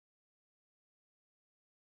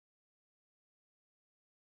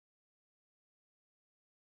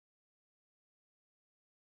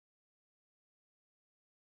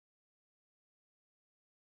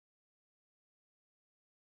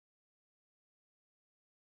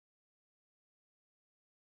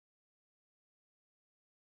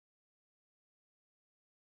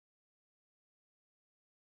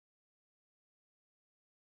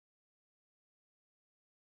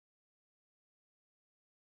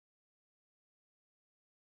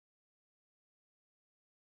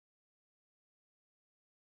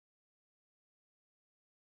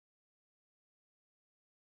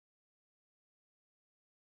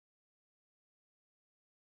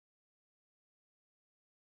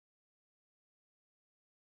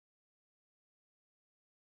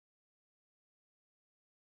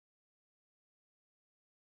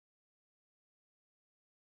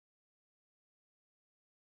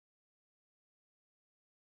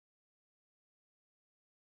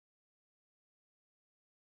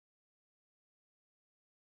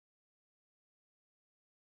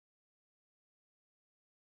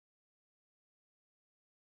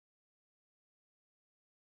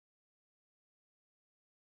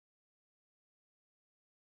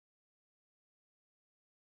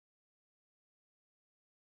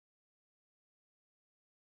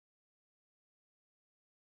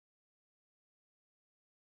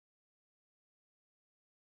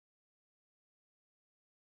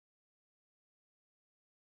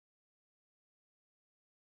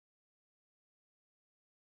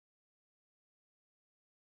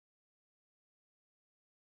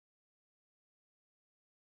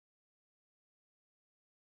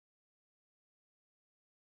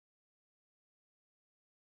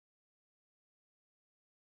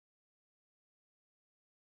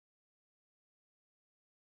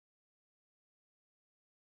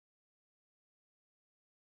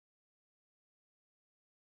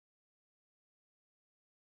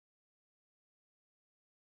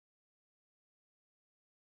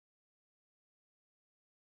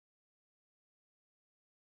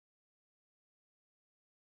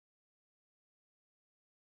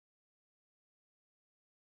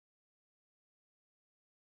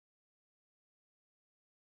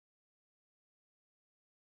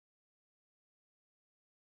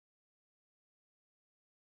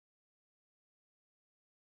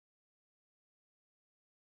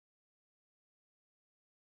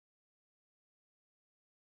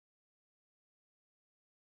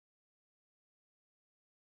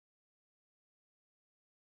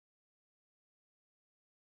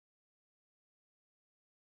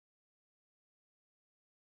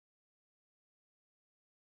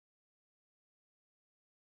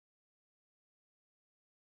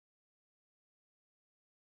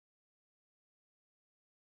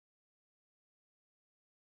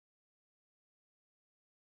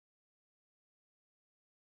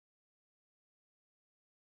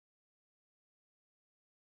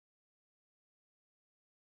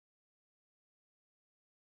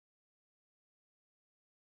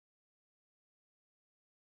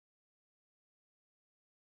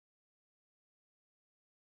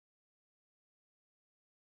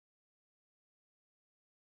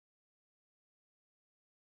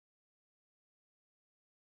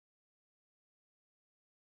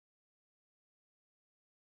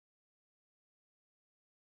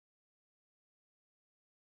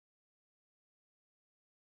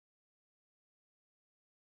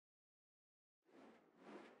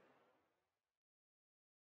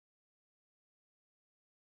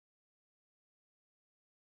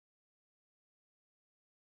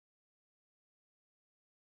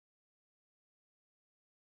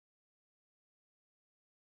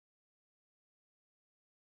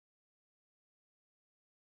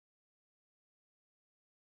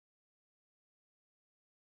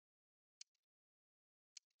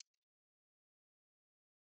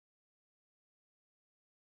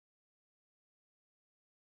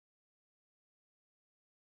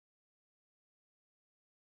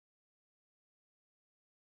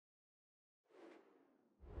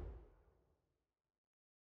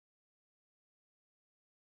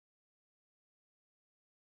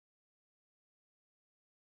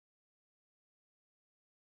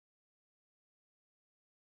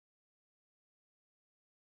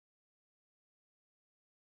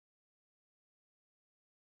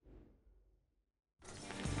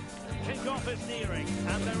is nearing,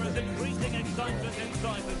 and there is increasing excitement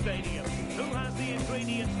inside the stadium. Who has the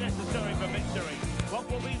ingredients necessary for victory?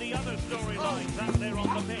 What will be the other storylines out there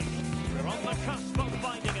on the pitch? We're on the cusp of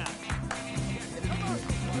finding out.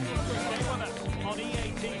 Stay with us on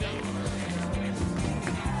EA TV.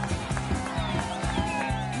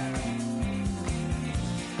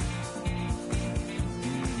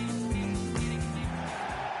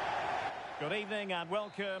 Good evening and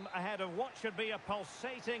welcome ahead of what should be a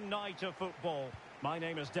pulsating night of football. My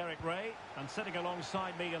name is Derek Ray, and sitting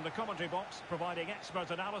alongside me in the commentary box, providing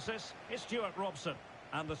expert analysis, is Stuart Robson.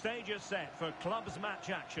 And the stage is set for clubs match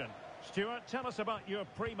action. Stuart, tell us about your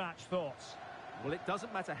pre-match thoughts. Well, it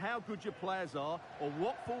doesn't matter how good your players are or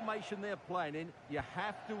what formation they're playing in, you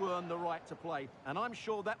have to earn the right to play. And I'm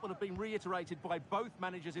sure that would have been reiterated by both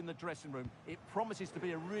managers in the dressing room. It promises to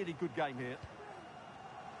be a really good game here.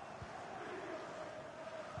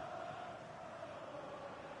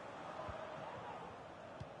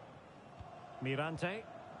 Mirante.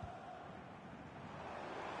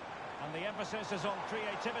 And the emphasis is on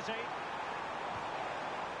creativity.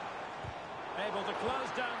 Able to close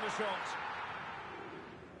down the shot.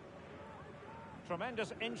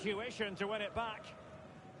 Tremendous intuition to win it back.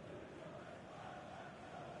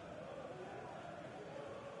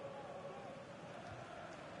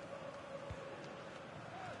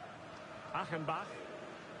 Achenbach.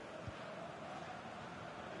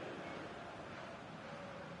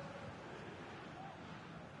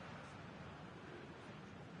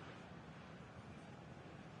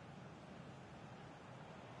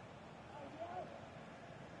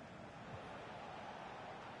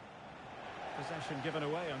 Possession given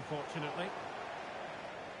away, unfortunately.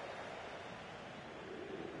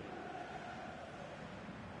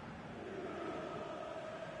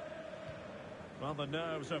 Well, the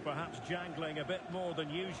nerves are perhaps jangling a bit more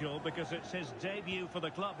than usual because it's his debut for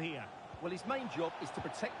the club here. Well, his main job is to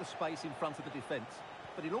protect the space in front of the defence,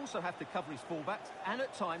 but he'll also have to cover his fullbacks and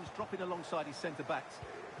at times drop in alongside his centre-backs.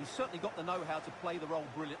 He's certainly got the know-how to play the role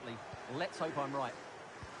brilliantly. Let's hope I'm right.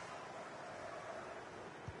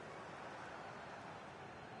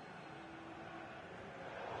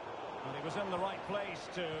 Well, he was in the right place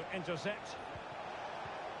to intercept.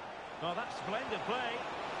 Well, that's splendid play.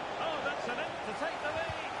 Oh, that's enough to take the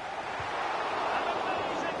lead. An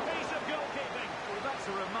amazing piece of goalkeeping. Well, that's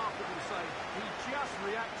a remarkable save. He just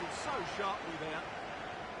reacted so sharply there.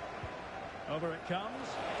 Over it comes.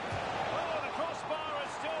 Oh, the crossbar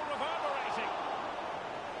is still reverberating.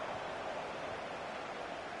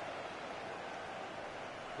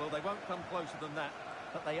 Well, they won't come closer than that,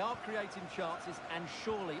 but they are creating chances, and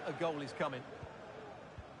surely a goal is coming.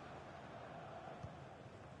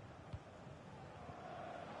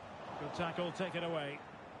 Good tackle taken away.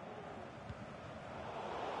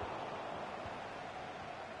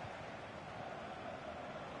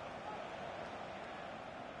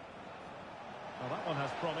 Well, that one has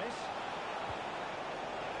promise.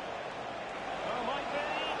 Oh, might be.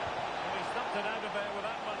 Well, he stuffed it out of there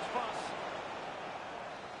without much fuss.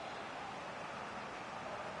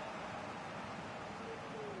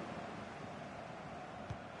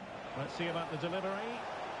 Let's see about the delivery.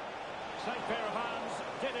 Safe pair of hands,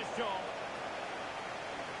 did his job.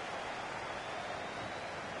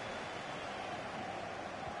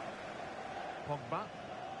 Pogba.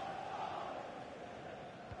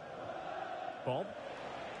 Bob.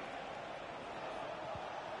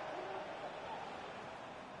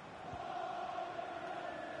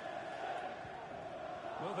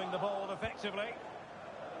 Moving the ball effectively.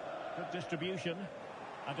 Good distribution.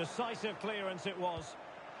 A decisive clearance it was.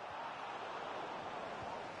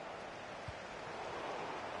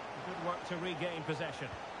 Good work to regain possession.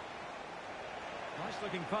 Nice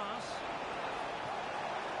looking pass.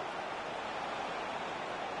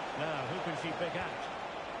 Now, who can she pick out?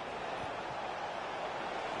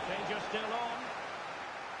 Danger still on.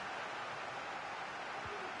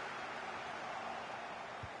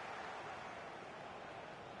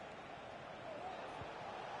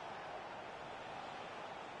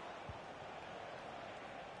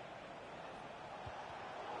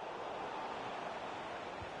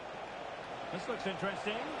 This looks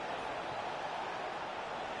interesting.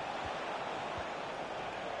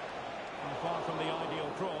 And far from the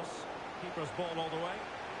ideal cross. Keeper's ball all the way.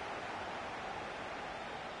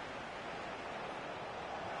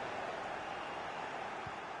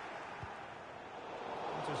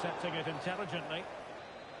 Intercepting it intelligently.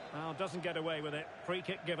 Well, doesn't get away with it. Free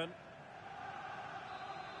kick given.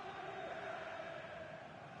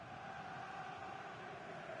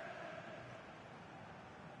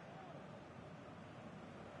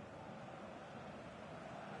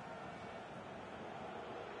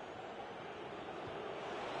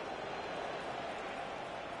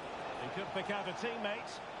 could pick out a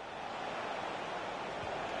teammate.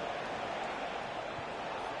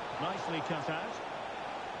 Nicely cut out.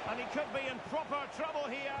 And he could be in proper trouble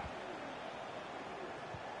here.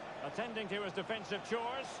 Attending to his defensive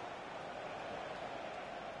chores.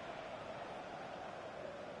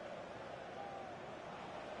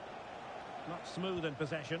 Not smooth in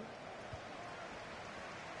possession.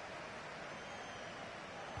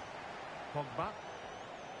 Pogba.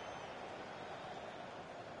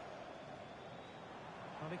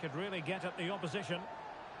 Well, he could really get at the opposition.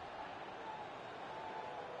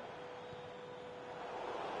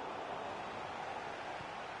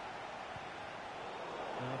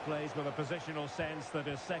 Now plays with a positional sense that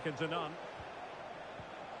is second to none.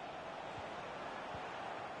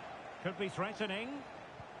 Could be threatening.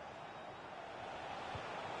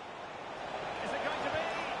 Is it going to be?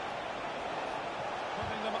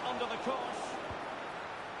 Putting them under the course.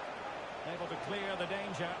 Able to clear the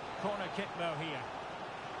danger. Corner kick though here.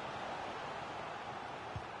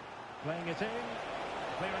 Playing it in.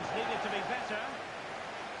 Clearance needed to be better.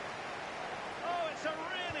 Oh, it's a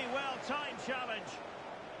really well-timed challenge.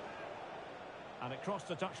 And it crossed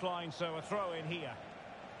the touchline, so a throw in here.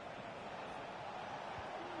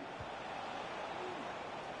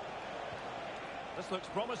 This looks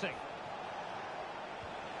promising.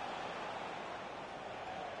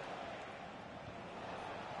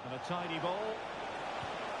 And a tidy ball.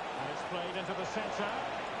 And it's played into the centre.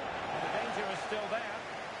 And the danger is still there.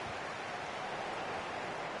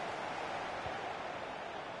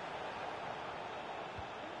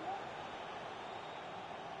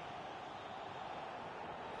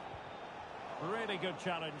 Really good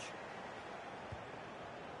challenge.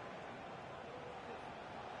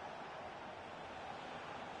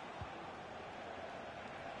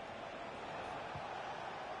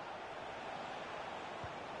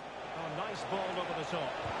 Oh, nice ball over the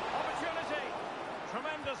top. Opportunity.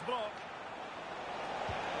 Tremendous block.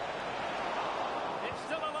 It's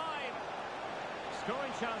still alive.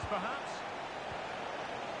 Scoring chance, perhaps.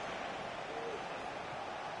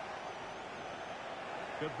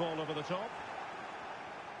 Good ball over the top.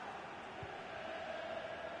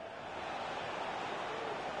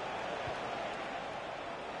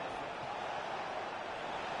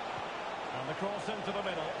 And the cross into the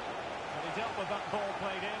middle. And he dealt with that ball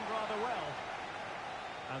played in rather well.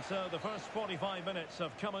 And so the first 45 minutes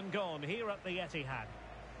have come and gone here at the Etihad.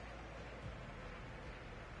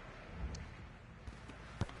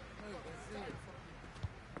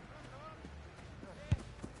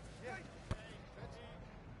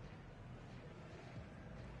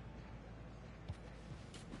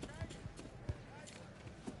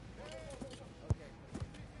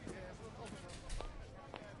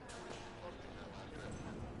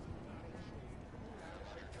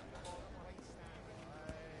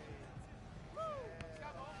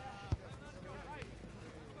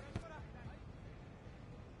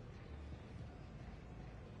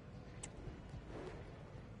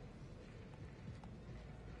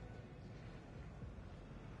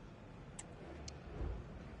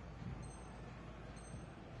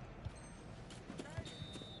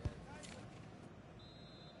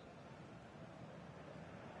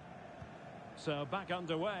 So back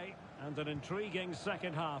underway, and an intriguing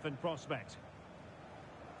second half in prospect.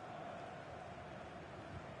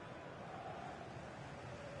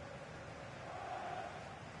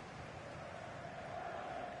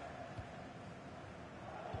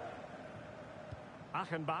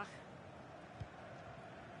 Achenbach.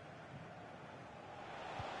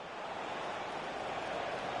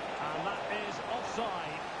 And that is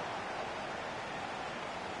offside.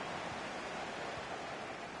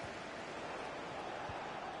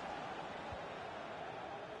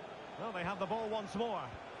 Well, they have the ball once more.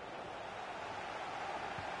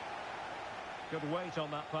 Good weight on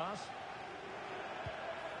that pass.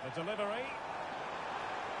 The delivery.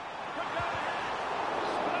 Good go ahead.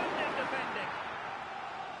 Splendid defending.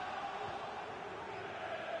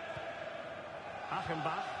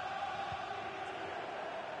 Achenbach.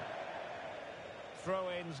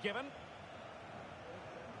 Throw-ins given.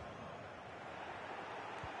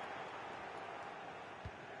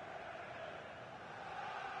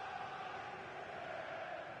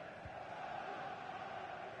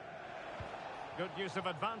 Good use of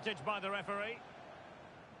advantage by the referee.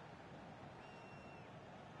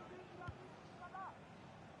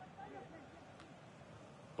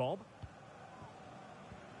 Bob.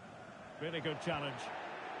 Really good challenge.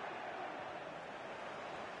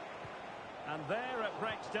 And there it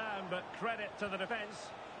breaks down, but credit to the defence.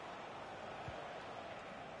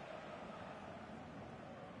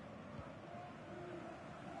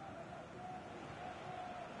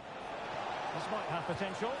 This might have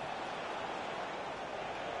potential.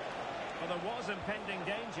 Well, there was impending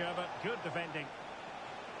danger, but good defending.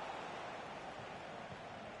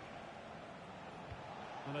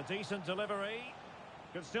 And a decent delivery.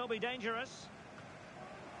 Could still be dangerous.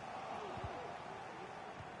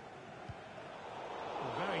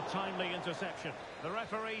 A very timely interception. The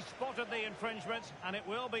referee spotted the infringement, and it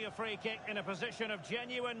will be a free kick in a position of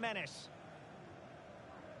genuine menace.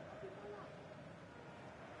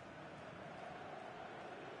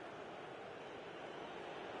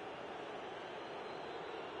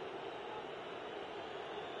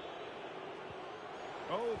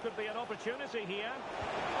 Oh, could be an opportunity here.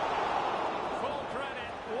 Full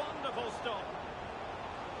credit, wonderful stop.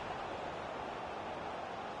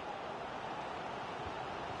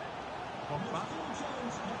 Pogba.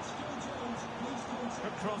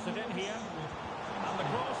 Could cross it in here. And the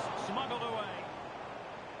cross smuggled away.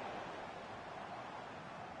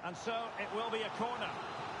 And so it will be a corner.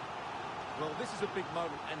 Well, this is a big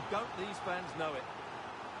moment, and don't these fans know it?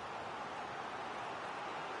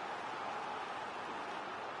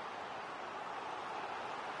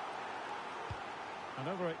 And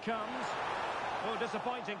over it comes. Oh,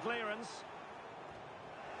 disappointing clearance.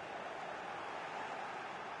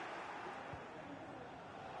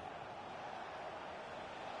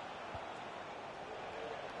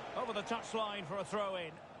 Over the touchline for a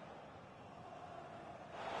throw-in.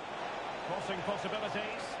 Crossing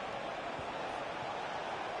possibilities.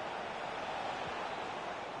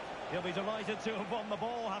 He'll be delighted to have won the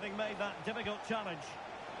ball, having made that difficult challenge.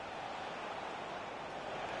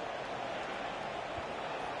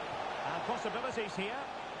 And possibilities here.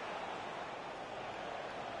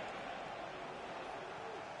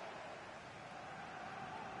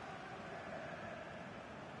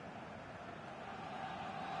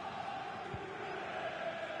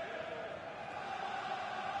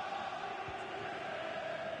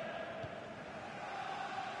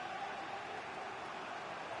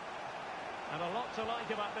 And a lot to like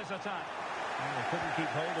about this attack. And they couldn't keep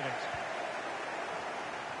hold of it.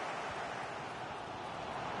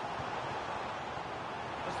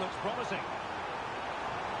 This looks promising.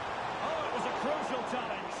 Oh, it was a crucial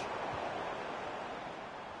challenge.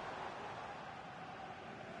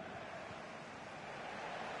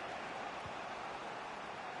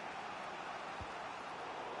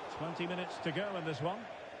 "20 minutes to go in this one.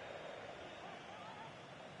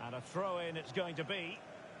 And a throw-in it's going to be.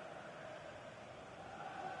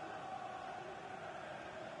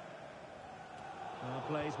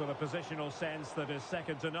 Plays with a positional sense that is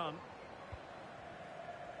second to none.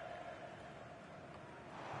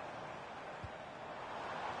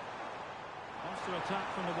 Wants to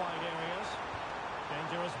attack from the wide areas.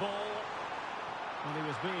 Dangerous ball. Well, he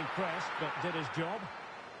was being pressed, but did his job.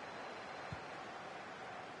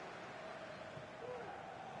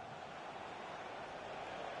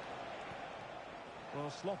 Well,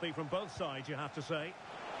 sloppy from both sides, you have to say.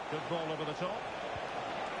 Good ball over the top.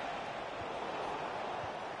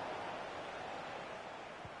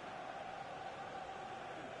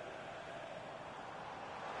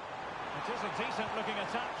 It is a decent-looking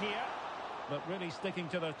attack here, but really sticking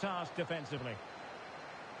to their task defensively.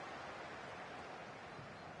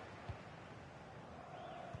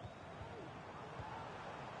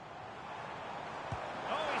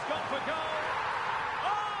 Oh, he's gone for goal!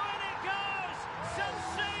 Oh, and it goes!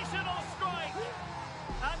 Sensational strike!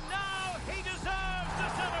 And now he deserves to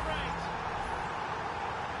celebrate!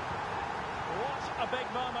 What a big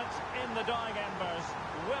moment in the dying embers.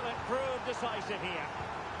 Will it prove decisive here?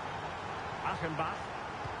 Achenbach.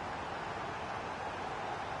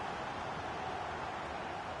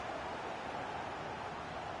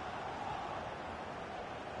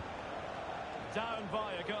 Down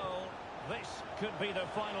by a goal. This could be the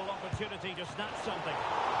final opportunity to snatch something.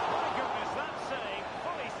 My goodness, that save.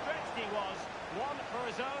 Fully stretched he was. One for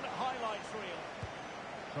his own highlights reel.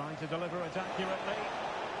 Trying to deliver it accurately.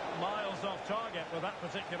 Miles off target with that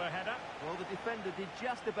particular header. Well, the defender did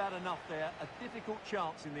just about enough there. A difficult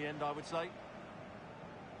chance in the end, I would say.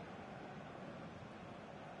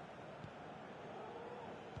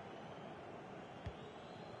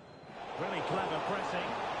 Really clever pressing.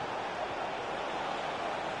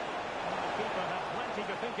 And the keeper had plenty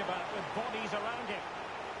to think about with bodies around him.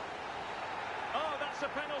 Oh, that's a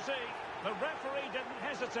penalty. The referee didn't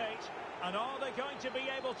hesitate. And are they going to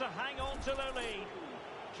be able to hang on to their lead?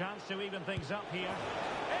 Chance to even things up here.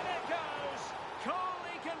 In it goes!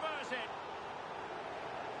 Coolly converted.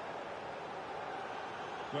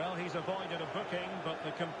 Well, he's avoided a booking, but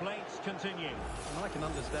the complaints continue. And I can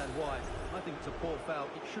understand why. I think it's a poor foul.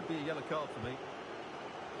 It should be a yellow card for me.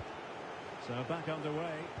 So back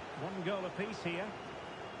underway. One goal apiece here.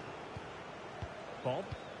 Bob.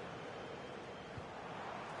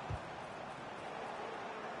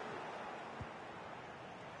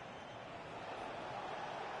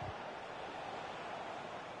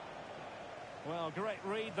 Well, great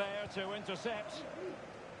read there to intercept.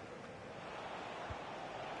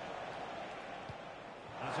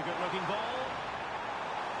 That's a good-looking ball.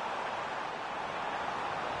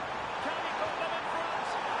 Can he put them in front?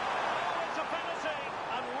 Oh, it's a penalty.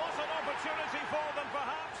 And what an opportunity for them,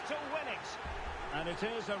 perhaps, to win it. And it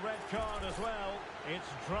is a red card as well. It's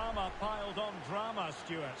drama piled on drama,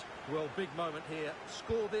 Stuart. Well, big moment here.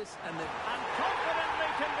 Score this and then... And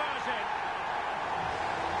confidently converted.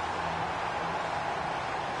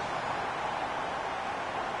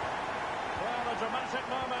 Well, a dramatic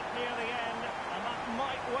moment near the end, and that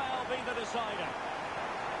might well be the decider.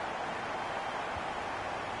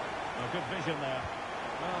 Oh, good vision there.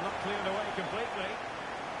 Well, not cleared away completely.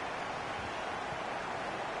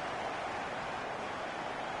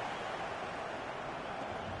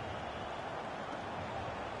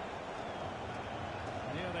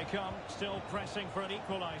 And here they come, still pressing for an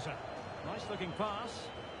equaliser. Nice looking pass.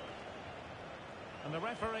 And the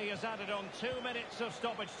referee has added on 2 minutes of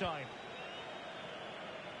stoppage time.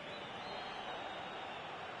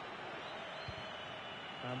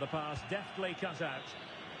 And the pass deftly cut out.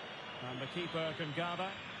 And the keeper can gather.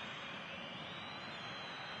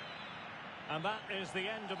 And that is the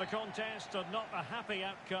end of the contest, and not a happy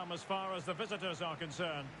outcome as far as the visitors are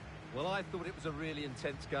concerned. Well, I thought it was a really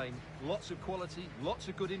intense game. Lots of quality, lots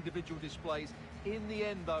of good individual displays. In the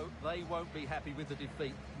end, though, they won't be happy with the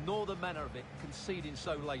defeat, nor the manner of it, conceding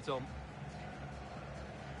so late on.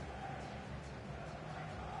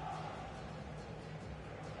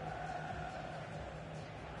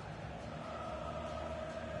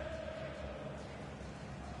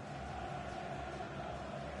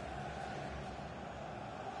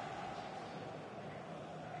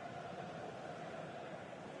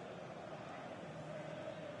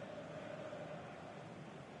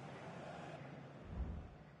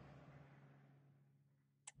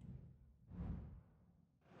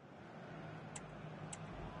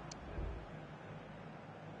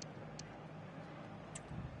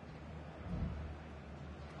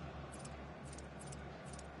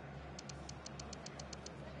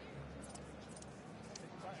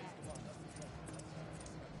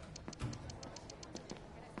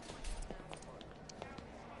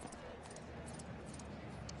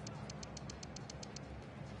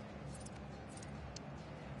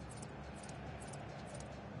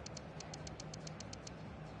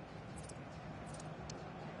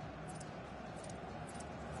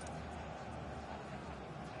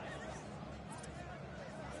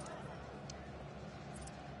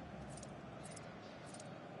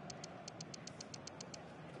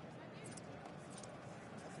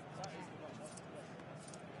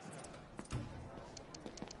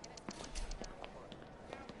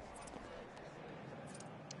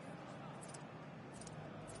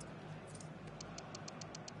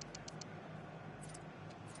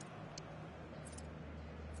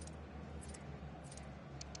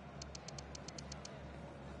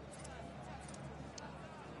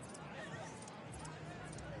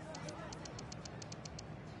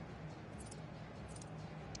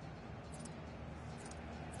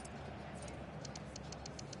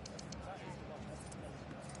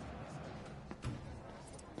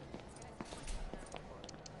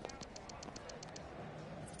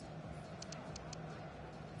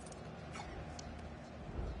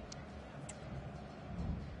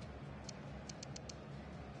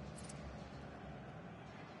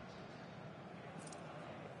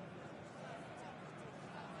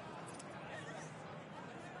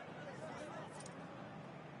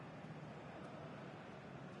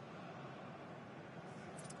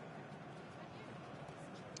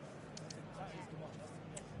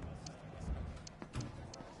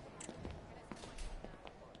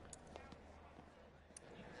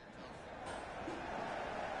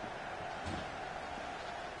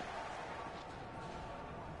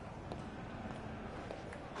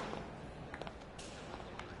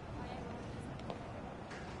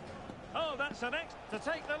 Oh, that's an X to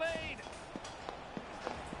take the lead.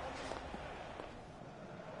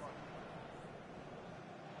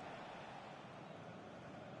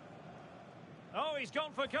 Oh, he's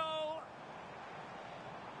gone for goal.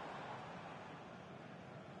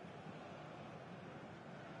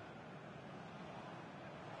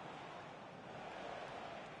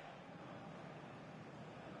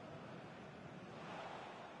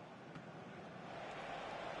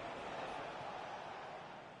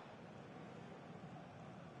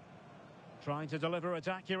 Trying to deliver it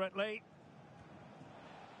accurately.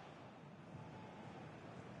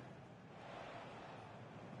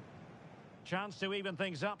 Chance to even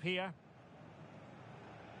things up here.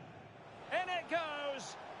 In it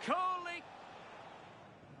goes! Coolly.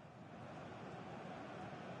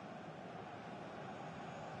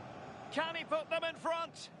 Can he put them in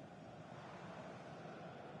front?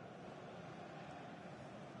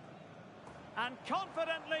 And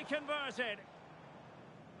confidently converted.